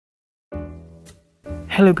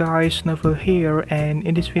Hello guys, Nauval here, and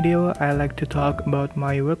in this video I like to talk about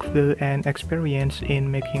my workflow and experience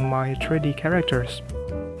in making my 3D characters.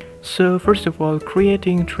 So first of all,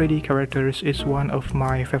 creating 3D characters is one of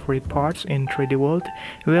my favorite parts in 3D world.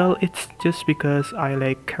 Well, it's just because I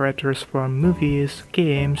like characters from movies,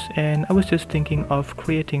 games, and I was just thinking of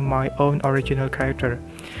creating my own original character.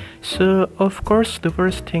 So of course, the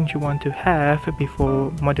first thing you want to have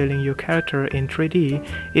before modeling your character in 3D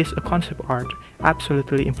is a concept art,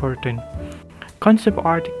 absolutely important. Concept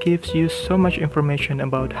art gives you so much information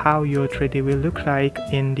about how your 3D will look like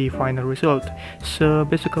in the final result. So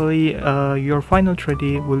basically, your final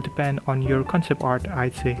 3D will depend on your concept art,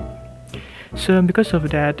 I'd say. So because of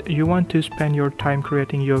that, you want to spend your time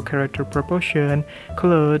creating your character proportion,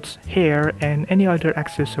 clothes, hair, and any other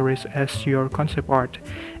accessories as your concept art.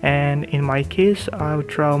 And in my case, I'll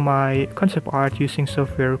draw my concept art using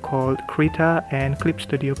software called Krita and Clip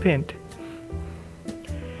Studio Paint.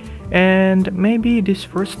 And maybe this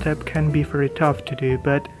first step can be very tough to do,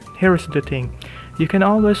 but here's the thing. You can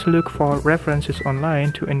always look for references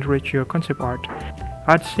online to enrich your concept art.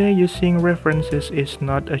 I'd say using references is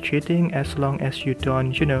not a cheating as long as you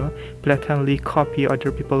don't, blatantly copy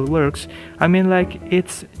other people's works. I mean, like,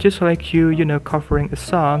 it's just like you covering a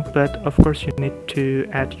song, but of course you need to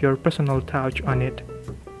add your personal touch on it.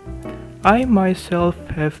 I myself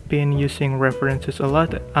have been using references a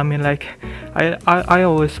lot. I mean, like, I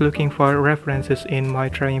always looking for references in my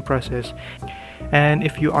training process. And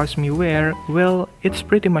if you ask me where, well, it's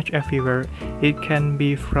pretty much everywhere. It can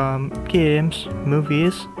be from games,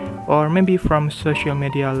 movies, or maybe from social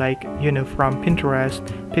media like, from Pinterest,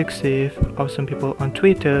 Pixiv, awesome people on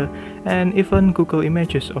Twitter, and even Google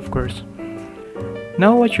Images, of course.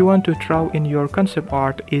 Now what you want to draw in your concept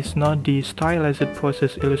art is not the stylized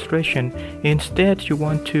poses illustration. Instead, you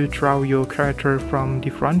want to draw your character from the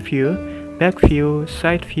front view, back view,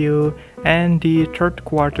 side view, and the third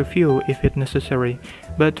quarter view if it's necessary.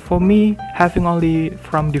 But for me, having only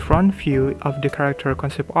from the front view of the character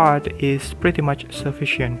concept art is pretty much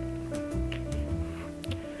sufficient.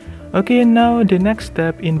 Okay, now the next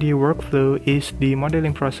step in the workflow is the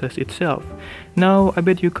modeling process itself. Now, I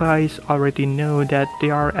bet you guys already know that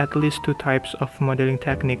there are at least two types of modeling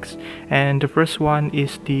techniques, and the first one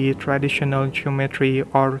is the traditional geometry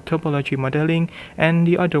or topology modeling, and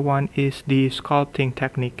the other one is the sculpting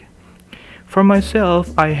technique. For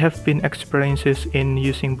myself, I have been experiences in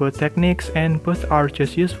using both techniques, and both are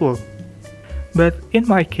just useful. But in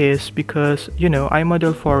my case, because I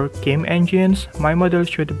model for game engines, my model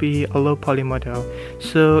should be a low poly model.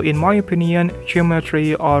 So in my opinion,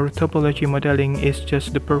 geometry or topology modeling is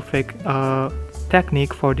just the perfect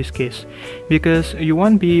technique for this case, because you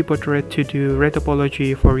won't be bothered to do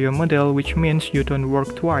retopology for your model, which means you don't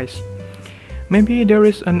work twice. Maybe there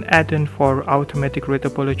is an add-on for automatic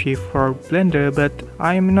retopology for Blender, but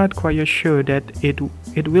I'm not quite sure that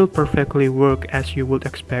it will perfectly work as you would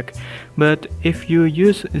expect. But if you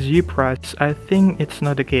use ZBrush, I think it's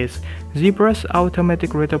not the case. ZBrush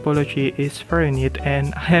automatic retopology is very neat,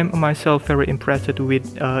 and I am myself very impressed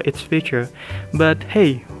with its feature. But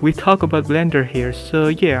hey, we talk about Blender here, so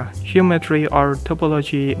yeah, geometry or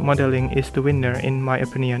topology modeling is the winner in my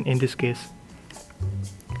opinion in this case.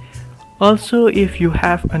 Also, if you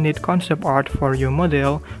have a neat concept art for your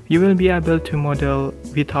model, you will be able to model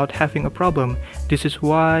without having a problem. This is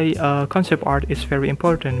why concept art is very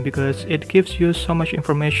important, because it gives you so much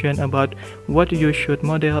information about what you should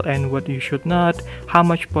model and what you should not, how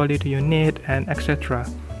much poly do you need, and etc.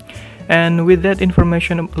 And with that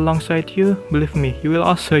information alongside you, believe me, you will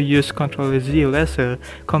also use Ctrl+Z lesser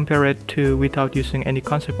compared to without using any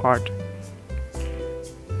concept art.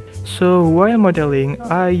 So while modeling,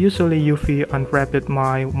 I usually UV unwrap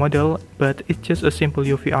my model, but it's just a simple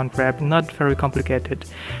UV unwrap, not very complicated.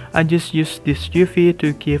 I just use this UV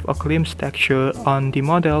to give a glimpse texture on the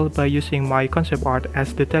model by using my concept art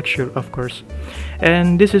as the texture, of course.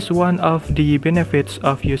 And this is one of the benefits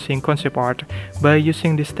of using concept art. By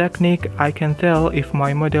using this technique, I can tell if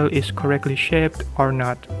my model is correctly shaped or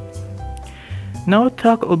not. Now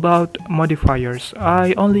talk about modifiers.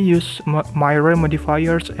 I only use Mirror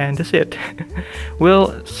modifiers and that's it.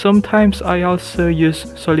 Well, sometimes I also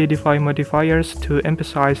use Solidify modifiers to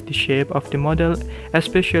emphasize the shape of the model,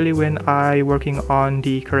 especially when I working on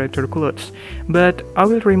the character clothes. But I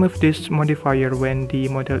will remove this modifier when the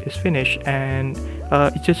model is finished, and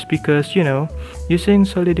it's just because using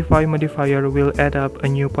Solidify modifier will add up a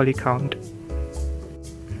new poly count.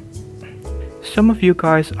 Some of you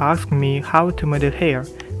guys ask me how to model hair.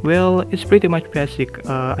 Well, it's pretty much basic,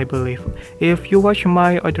 I believe. If you watch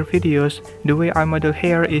my other videos, the way I model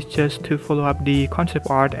hair is just to follow up the concept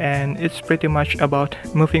art, and it's pretty much about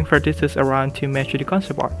moving vertices around to match the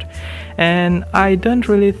concept art. And I don't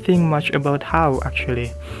really think much about how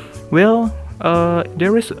actually. Well,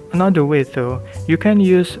 there is another way though. You can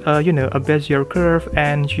use a Bezier curve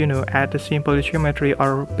and add a simple geometry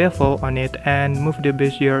or bevel on it and move the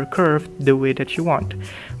Bezier curve the way that you want.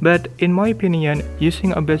 But in my opinion,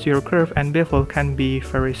 using a Bezier curve and bevel can be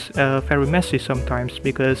very messy sometimes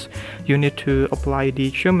because you need to apply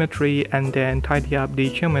the geometry and then tidy up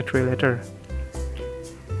the geometry later.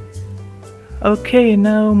 Okay,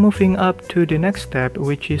 now moving up to the next step,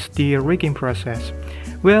 which is the rigging process.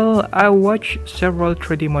 Well, I watched several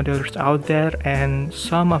 3D modelers out there and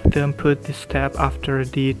some of them put this step after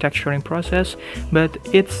the texturing process, but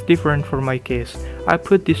it's different for my case. I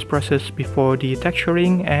put this process before the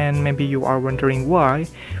texturing, and maybe you are wondering why.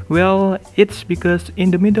 Well, it's because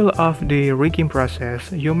in the middle of the rigging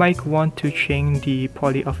process, you might want to change the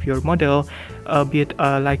poly of your model a bit,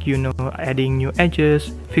 like adding new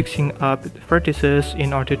edges, fixing up vertices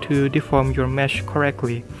in order to deform your mesh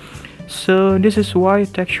correctly. So this is why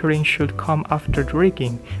texturing should come after the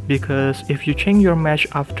rigging, because if you change your mesh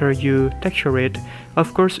after you texture it,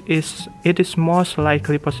 of course it is most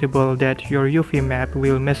likely possible that your UV map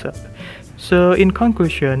will mess up. So in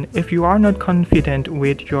conclusion, if you are not confident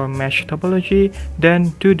with your mesh topology, then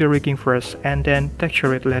do the rigging first and then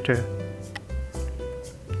texture it later.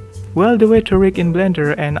 Well, the way to rig in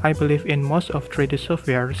Blender, and I believe in most of 3D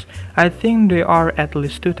softwares, I think there are at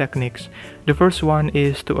least two techniques. The first one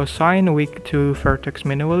is to assign wig to vertex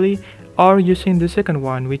manually, or using the second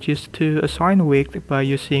one, which is to assign wig by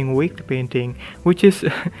using wig painting, which is,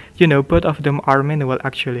 both of them are manual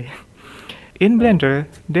actually. In Blender,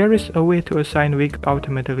 there is a way to assign wig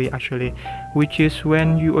automatically actually, which is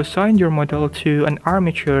when you assign your model to an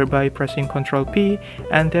armature by pressing Ctrl P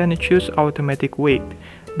and then choose automatic wig.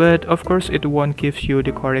 But of course it won't give you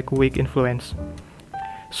the correct wig influence.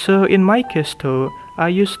 So in my case though, I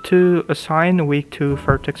used to assign wig to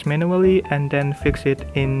vertex manually and then fix it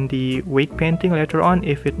in the wig painting later on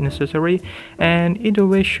if it's necessary, and either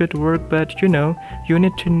way should work, but you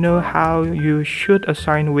need to know how you should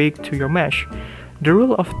assign wig to your mesh. The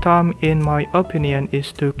rule of thumb in my opinion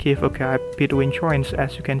is to keep a gap between joints,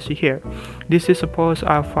 as you can see here. This is a post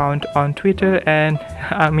I found on Twitter, and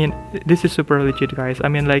this is super legit guys.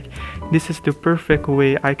 This is the perfect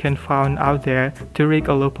way I can find out there to rig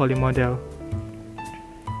a low poly model.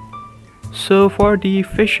 So for the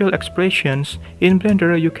facial expressions, in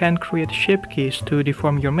Blender you can create shape keys to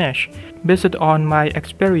deform your mesh. Based on my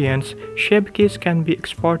experience, shape keys can be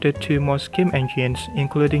exported to most game engines,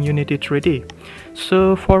 including Unity 3D.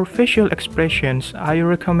 So for facial expressions, I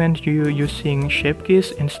recommend you using shape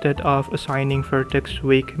keys instead of assigning vertex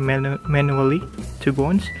wig manually to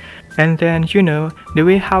bones. And then the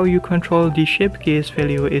way how you control the shape keys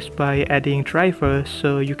value is by adding drivers,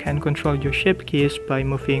 so you can control your shape keys by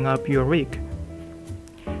moving up your rig.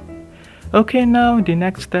 Okay, now the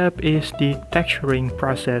next step is the texturing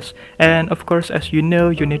process, and of course as you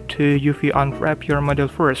need to UV unwrap your model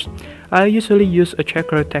first. I usually use a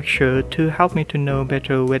checker texture to help me to know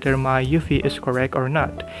better whether my UV is correct or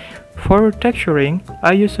not. For texturing,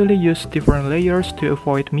 I usually use different layers to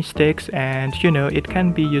avoid mistakes, and it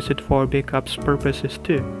can be used for backups purposes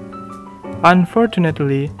too.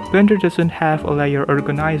 Unfortunately, Blender doesn't have a layer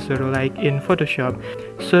organizer like in Photoshop,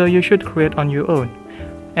 so you should create on your own.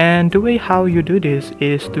 And the way how you do this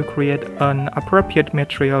is to create an appropriate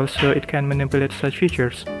material so it can manipulate such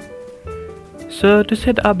features. So to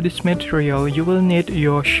set up this material, you will need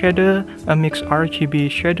your shader, a mixed RGB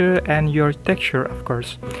shader, and your texture of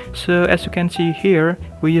course. So as you can see here,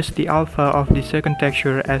 we use the alpha of the second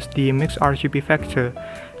texture as the mixed RGB factor.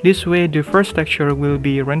 This way the first texture will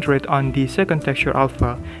be rendered on the second texture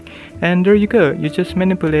alpha. And there you go, you just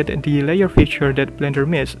manipulate the layer feature that Blender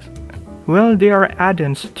missed. Well, there are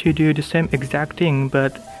add-ons to do the same exact thing,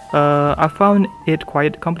 but I found it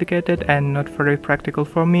quite complicated and not very practical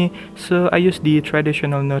for me, so I use the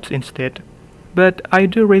traditional nodes instead. But I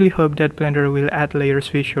do really hope that Blender will add layers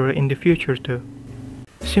feature in the future too.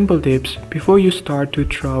 Simple tips: before you start to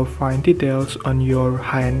draw fine details on your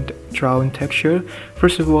hand-drawn texture,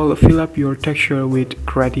 first of all, fill up your texture with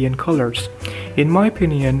gradient colors. In my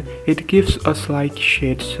opinion, it gives a slight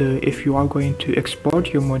shade, so if you are going to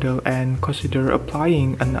export your model and consider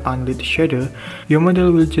applying an unlit shadow, your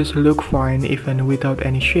model will just look fine even without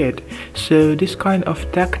any shade. So this kind of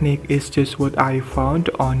technique is just what I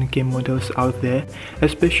found on game models out there,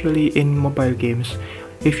 especially in mobile games.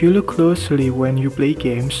 If you look closely when you play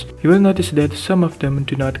games, you will notice that some of them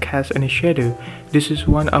do not cast any shadow. This is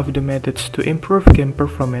one of the methods to improve game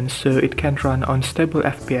performance so it can run on stable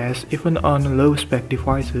FPS even on low-spec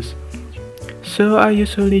devices. So I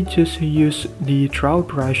usually just use the trowel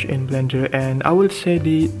brush in Blender, and I will say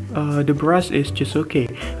the brush is just okay.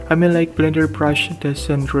 I mean, like, Blender brush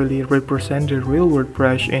doesn't really represent the real world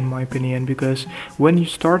brush in my opinion, because when you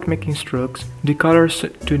start making strokes, the colors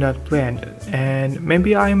do not blend, and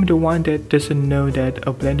maybe I am the one that doesn't know that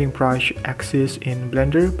a blending brush exists in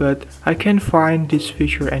Blender, but I can't find this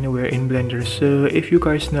feature anywhere in Blender. So if you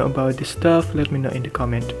guys know about this stuff, let me know in the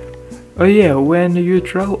comment. Oh yeah, when you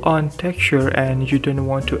draw on texture and you don't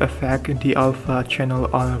want to affect the alpha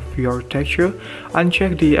channel of your texture,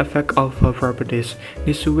 uncheck the affect alpha properties.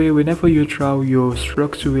 This way, whenever you draw, your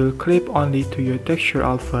strokes will clip only to your texture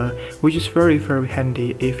alpha, which is very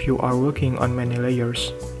handy if you are working on many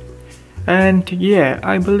layers. And yeah,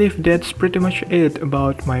 I believe that's pretty much it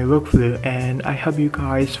about my workflow, and I hope you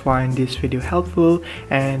guys find this video helpful,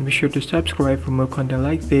 and be sure to subscribe for more content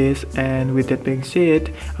like this. And with that being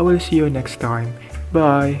said, I will see you next time.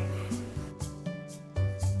 Bye.